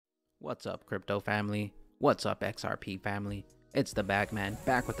What's up, crypto family? What's up, XRP family? It's the Bagman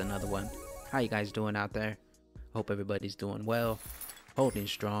back with another one. How you guys doing out there? Hope everybody's doing well, holding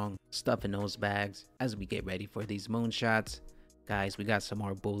strong, stuffing those bags as we get ready for these moonshots. Guys, we got some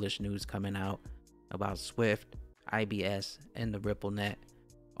more bullish news coming out about Swift, IBS, and the RippleNet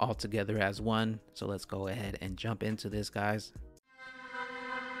all together as one. So let's go ahead and jump into this, guys.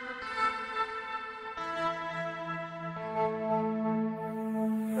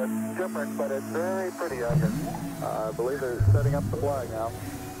 It's different, but it's very pretty out here. I believe they're setting up the flag now.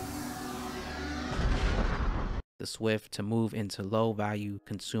 The Swift to move into low-value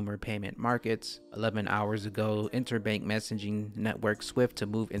consumer payment markets. 11 hours ago, interbank messaging network Swift to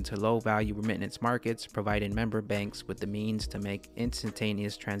move into low-value remittance markets, providing member banks with the means to make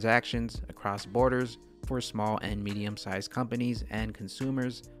instantaneous transactions across borders for small and medium-sized companies and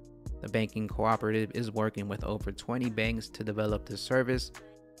consumers. The banking cooperative is working with over 20 banks to develop this service,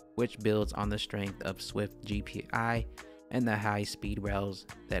 which builds on the strength of Swift GPI and the high-speed rails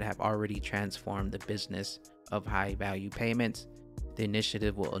that have already transformed the business of high-value payments. The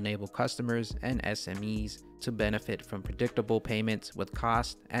initiative will enable customers and SMEs to benefit from predictable payments with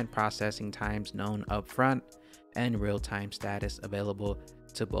cost and processing times known upfront and real-time status available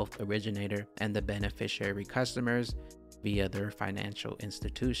to both originator and the beneficiary customers via their financial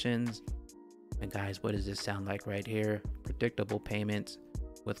institutions. And guys, what does this sound like right here? Predictable payments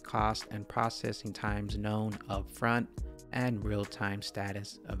with cost and processing times known upfront and real-time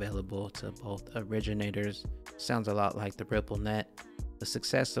status available to both originators. Sounds a lot like the RippleNet. The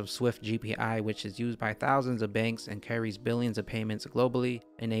success of Swift GPI, which is used by thousands of banks and carries billions of payments globally,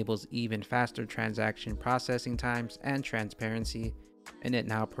 enables even faster transaction processing times and transparency, and it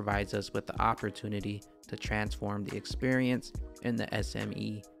now provides us with the opportunity to transform the experience in the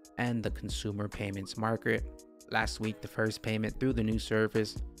SME and the consumer payments market. Last week, the first payment through the new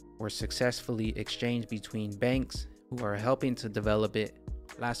service were successfully exchanged between banks who are helping to develop it.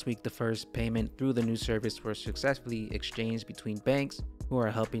 Last week, the first payment through the new service were successfully exchanged between banks who are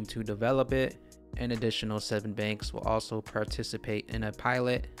helping to develop it. An additional 7 banks will also participate in a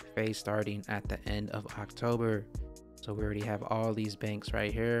pilot phase starting at the end of October. So we already have all these banks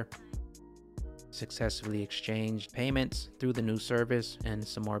right here successfully exchanged payments through the new service, and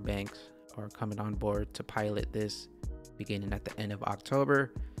some more banks are coming on board to pilot this beginning at the end of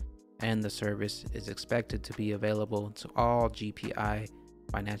October. And the service is expected to be available to all GPI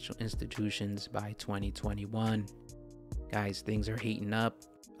financial institutions by 2021. Guys, things are heating up.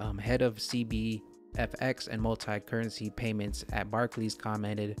 Head of CBFX and multi-currency payments at Barclays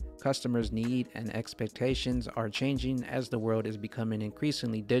commented, "Customers' need and expectations are changing as the world is becoming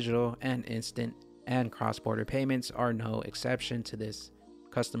increasingly digital and instant, and cross-border payments are no exception to this.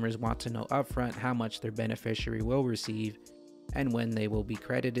 Customers want to know upfront how much their beneficiary will receive and when they will be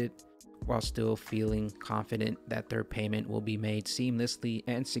credited, while still feeling confident that their payment will be made seamlessly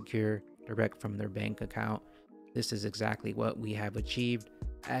and secure direct from their bank account." This is exactly what we have achieved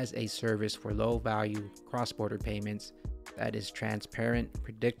as a service for low-value cross-border payments that is transparent,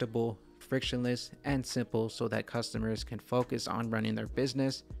 predictable, frictionless, and simple, so that customers can focus on running their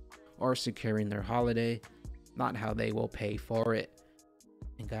business or securing their holiday, not how they will pay for it.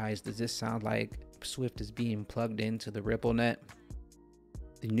 And guys, does this sound like Swift is being plugged into the RippleNet?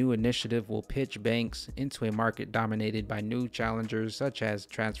 The new initiative will pitch banks into a market dominated by new challengers such as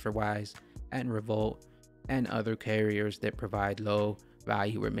TransferWise and Revolt and other carriers that provide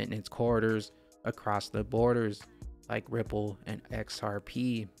low-value remittance corridors across the borders like Ripple and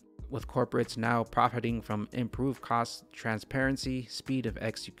XRP, with corporates now profiting from improved cost transparency, speed of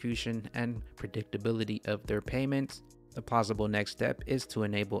execution, and predictability of their payments. The plausible next step is to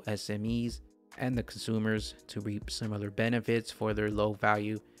enable SMEs and the consumers to reap similar benefits for their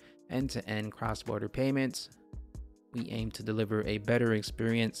low-value end-to-end cross-border payments. We aim to deliver a better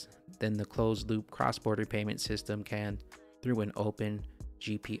experience than the closed-loop cross-border payment system can through an open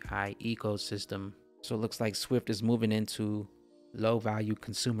GPI ecosystem. So it looks like Swift is moving into low-value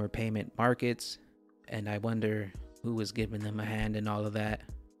consumer payment markets, and I wonder who is giving them a hand in all of that.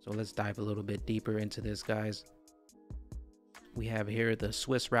 So let's dive a little bit deeper into this, guys. We have here the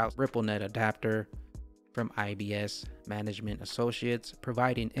SWISSRoute RippleNet adapter from IBIS Management Associates,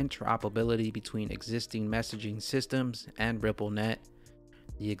 providing interoperability between existing messaging systems and RippleNet.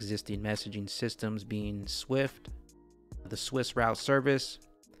 The existing messaging systems being Swift. The SWISSRoute service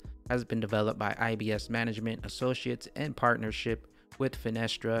has been developed by IBIS Management Associates in partnership with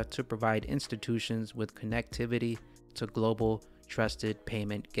Finestra to provide institutions with connectivity to global trusted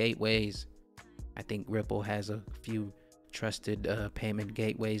payment gateways. I think Ripple has a few trusted payment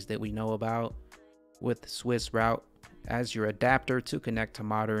gateways that we know about. With SWISSRoute, As your adapter to connect to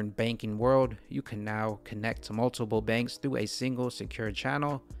modern banking world, you can now connect to multiple banks through a single secure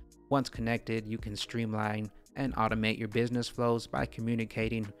channel. Once connected, you can streamline and automate your business flows by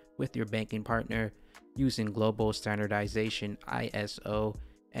communicating with your banking partner using global standardization ISO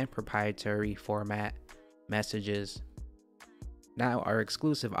and proprietary format messages. Now, our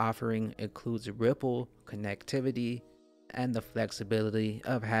exclusive offering includes Ripple connectivity and the flexibility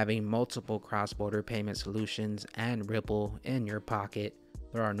of having multiple cross-border payment solutions and Ripple in your pocket.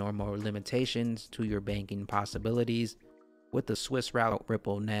 There are no more limitations to your banking possibilities. With the SWISSRoute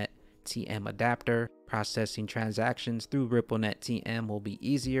RippleNet TM adapter, processing transactions through RippleNet TM will be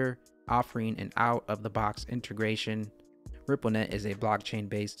easier, offering an out-of-the-box integration. RippleNet is a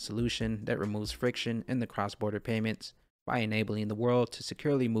blockchain-based solution that removes friction in the cross-border payments by enabling the world to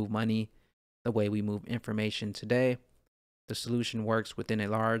securely move money the way we move information today. The solution works within a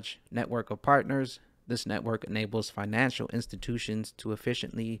large network of partners. This network enables financial institutions to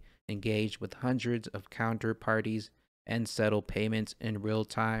efficiently engage with hundreds of counterparties and settle payments in real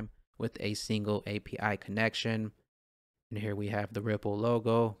time with a single API connection. And here we have the Ripple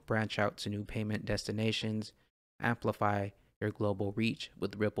logo. Branch out to new payment destinations. Amplify your global reach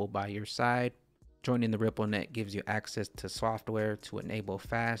with Ripple by your side. Joining the RippleNet gives you access to software to enable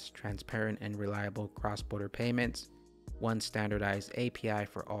fast, transparent, and reliable cross-border payments. One standardized API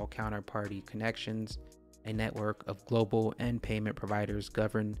for all counterparty connections. A network of global and payment providers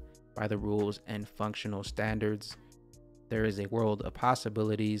governed by the rules and functional standards. There is a world of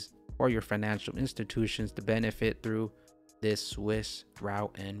possibilities for your financial institutions to benefit through this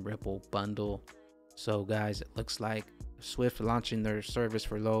SWISSRoute and Ripple bundle. So guys, it looks like Swift launching their service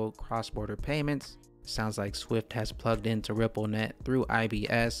for low cross-border payments. Sounds like Swift has plugged into RippleNet through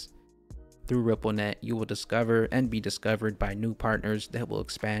IBS. Through RippleNet, you will discover and be discovered by new partners that will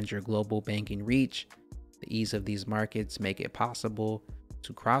expand your global banking reach. The ease of these markets make it possible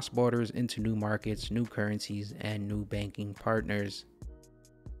to cross borders into new markets, new currencies, and new banking partners.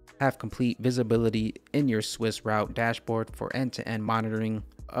 Have complete visibility in your SWISSRoute dashboard for end-to-end monitoring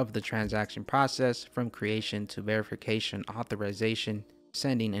of the transaction process, from creation to verification, authorization,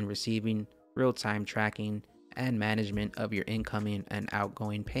 sending and receiving, real-time tracking, and management of your incoming and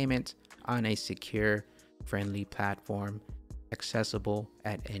outgoing payments on a secure, friendly platform, accessible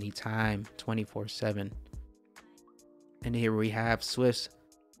at any time, 24/7. And here we have Swiss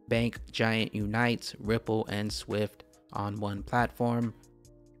Bank Giant unites Ripple and Swift on one platform.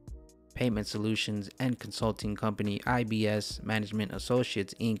 Payment solutions and consulting company IBIS Management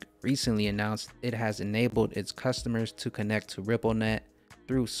Associates Inc. recently announced it has enabled its customers to connect to RippleNet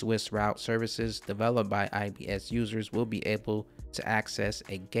through SWISSRoute services developed by IBS. Users will be able to access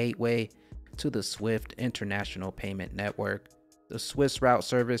a gateway to the Swift International Payment Network. The SWISSRoute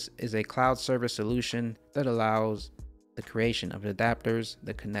service is a cloud service solution that allows the creation of adapters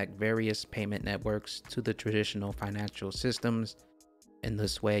that connect various payment networks to the traditional financial systems. In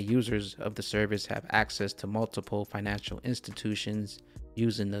this way, users of the service have access to multiple financial institutions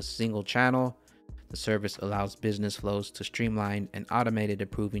using a single channel. The service allows business flows to streamline and automated,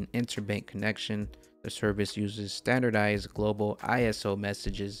 approving interbank connection. The service uses standardized global ISO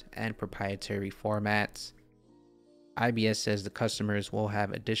messages and proprietary formats. IBS says the customers will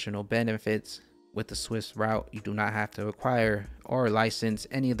have additional benefits. With the SWISSRoute, you do not have to acquire or license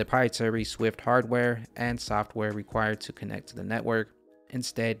any of the proprietary Swift hardware and software required to connect to the network.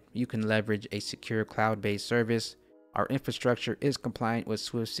 Instead, you can leverage a secure cloud-based service. Our infrastructure is compliant with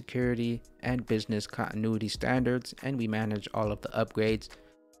Swift security and business continuity standards, and we manage all of the upgrades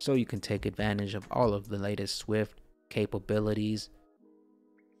so you can take advantage of all of the latest Swift capabilities.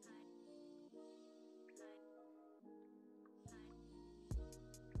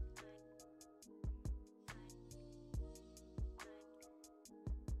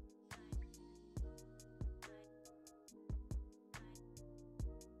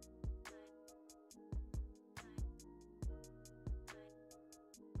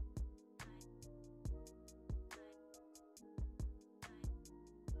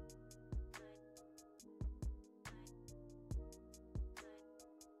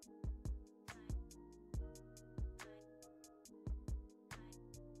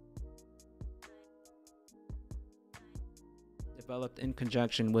 Developed in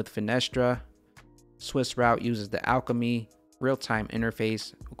conjunction with Finestra, SWISSRoute uses the Alchemy real-time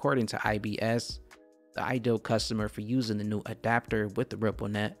interface. According to IBS, the ideal customer for using the new adapter with the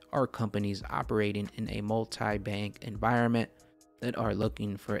RippleNet are companies operating in a multi-bank environment that are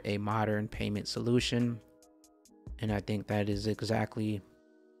looking for a modern payment solution. And I think that is exactly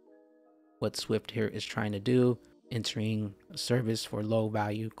what Swift here is trying to do, entering a service for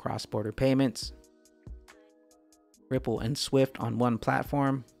low-value cross-border payments. Ripple and Swift on one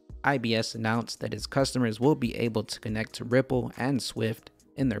platform. IBS announced that its customers will be able to connect to Ripple and Swift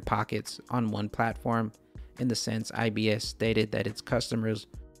in their pockets on one platform. In the sense, IBS stated that its customers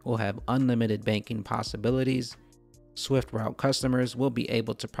will have unlimited banking possibilities. SWISSRoute customers will be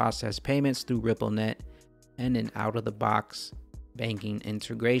able to process payments through RippleNet and an out-of-the-box banking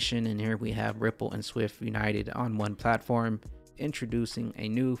integration. And here we have Ripple and Swift united on one platform, introducing a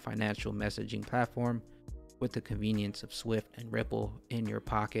new financial messaging platform with the convenience of Swift and Ripple in your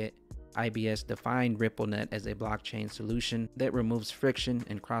pocket. IBS defined RippleNet as a blockchain solution that removes friction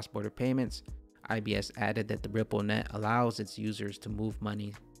in cross-border payments. IBS added that the RippleNet allows its users to move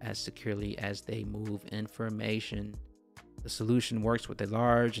money as securely as they move information. The solution works with a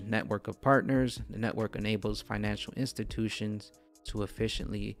large network of partners. The network enables financial institutions to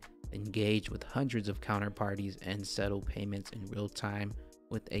efficiently engage with hundreds of counterparties and settle payments in real time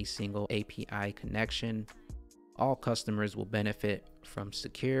with a single API connection. All customers will benefit from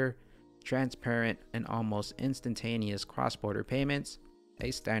secure, transparent, and almost instantaneous cross-border payments,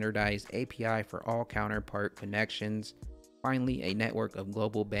 a standardized API for all counterpart connections. Finally, a network of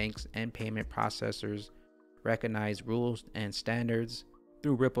global banks and payment processors recognize rules and standards.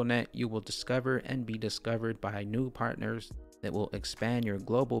 Through RippleNet, you will discover and be discovered by new partners that will expand your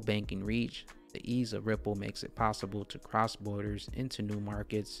global banking reach. The ease of Ripple makes it possible to cross borders into new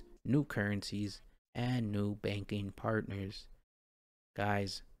markets, new currencies, and new banking partners.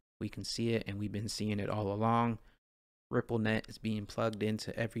 Guys, we can see it, and we've been seeing it all along. RippleNet is being plugged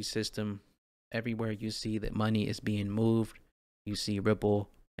into every system. Everywhere you see that money is being moved, you see Ripple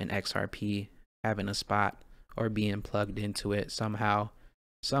and XRP having a spot or being plugged into it somehow,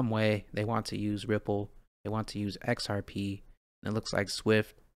 some way. They want to use Ripple, they want to use XRP, and it looks like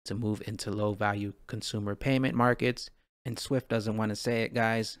Swift to move into low value consumer payment markets. And Swift doesn't want to say it,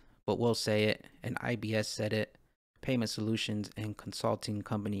 guys, but we'll say it, and IBS said it. Payment solutions and consulting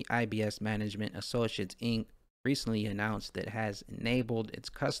company IBIS Management Associates Inc. recently announced that it has enabled its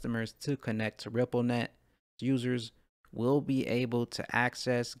customers to connect to RippleNet. Users will be able to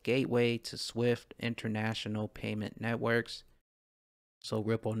access gateway to Swift international payment networks. So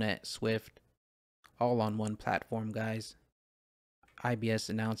RippleNet, Swift, all on one platform, guys. IBS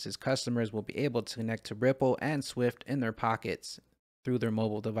announces customers will be able to connect to Ripple and Swift in their pockets through their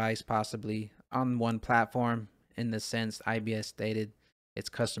mobile device, possibly on one platform. In the sense, IBS stated its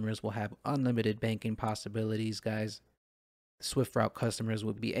customers will have unlimited banking possibilities, guys. SWISSRoute customers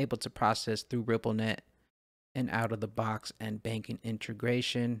will be able to process through RippleNet and out of the box and banking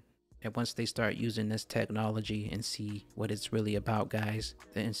integration. And once they start using this technology and see what it's really about, guys,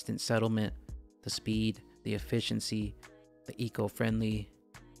 the instant settlement, the speed, the efficiency, the eco-friendly,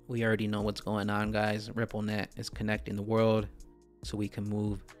 we already know what's going on, guys. RippleNet is connecting the world so we can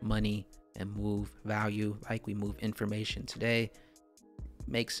move money and move value like we move information today.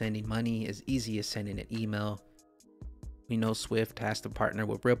 Make sending money as easy as sending an email. We know Swift has to partner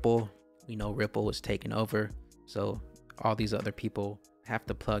with Ripple. We know Ripple is taking over. So all these other people have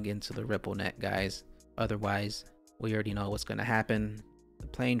to plug into the RippleNet, guys. Otherwise, we already know what's going to happen. The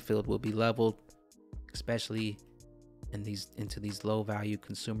playing field will be leveled, especially into these low value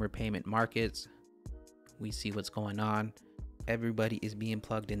consumer payment markets. We see what's going on. Everybody is being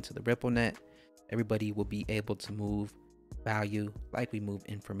plugged into the RippleNet. Everybody will be able to move value like we move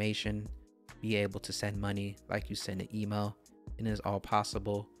information, be able to send money like you send an email, and it's all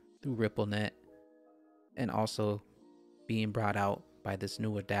possible through RippleNet. And also being brought out by this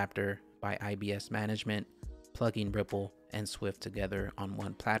new adapter by IBIS Management, plugging Ripple and Swift together on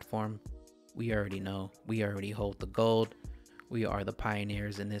one platform. We already know, we already hold the gold. We are the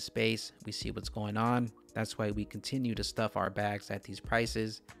pioneers in this space. We see what's going on. That's why we continue to stuff our bags at these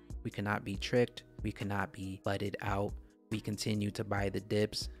prices. We cannot be tricked. We cannot be butted out. We continue to buy the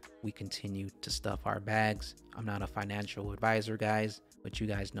dips. We continue to stuff our bags. I'm not a financial advisor, guys, but you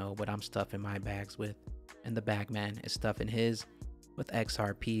guys know what I'm stuffing my bags with. And the bag man is stuffing his with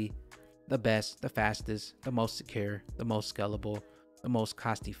XRP, the best, the fastest, the most secure, the most scalable, the most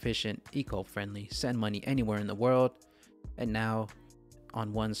cost efficient, eco-friendly, send money anywhere in the world. And now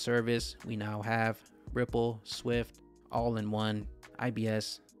on one service, we now have Ripple, Swift, all in one.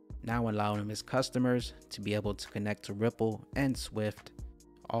 IBS now allowing its customers to be able to connect to Ripple and Swift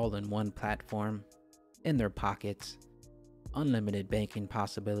all in one platform in their pockets. Unlimited banking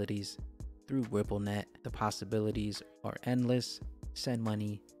possibilities through RippleNet. The possibilities are endless. Send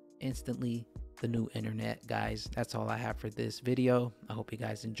money instantly. The new internet, guys. That's all I have for this video. I hope you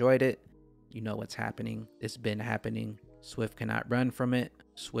guys enjoyed it. You know what's happening. It's been happening. Swift cannot run from it.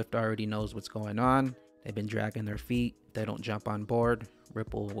 Swift already knows what's going on. They've been dragging their feet. If they don't jump on board,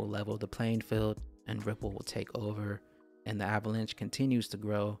 Ripple will level the playing field and Ripple will take over, and the avalanche continues to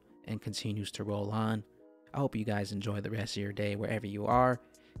grow and continues to roll on. I hope you guys enjoy the rest of your day wherever you are.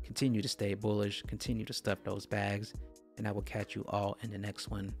 Continue to stay bullish, continue to stuff those bags, and I will catch you all in the next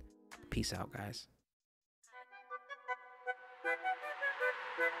one. Peace out, guys.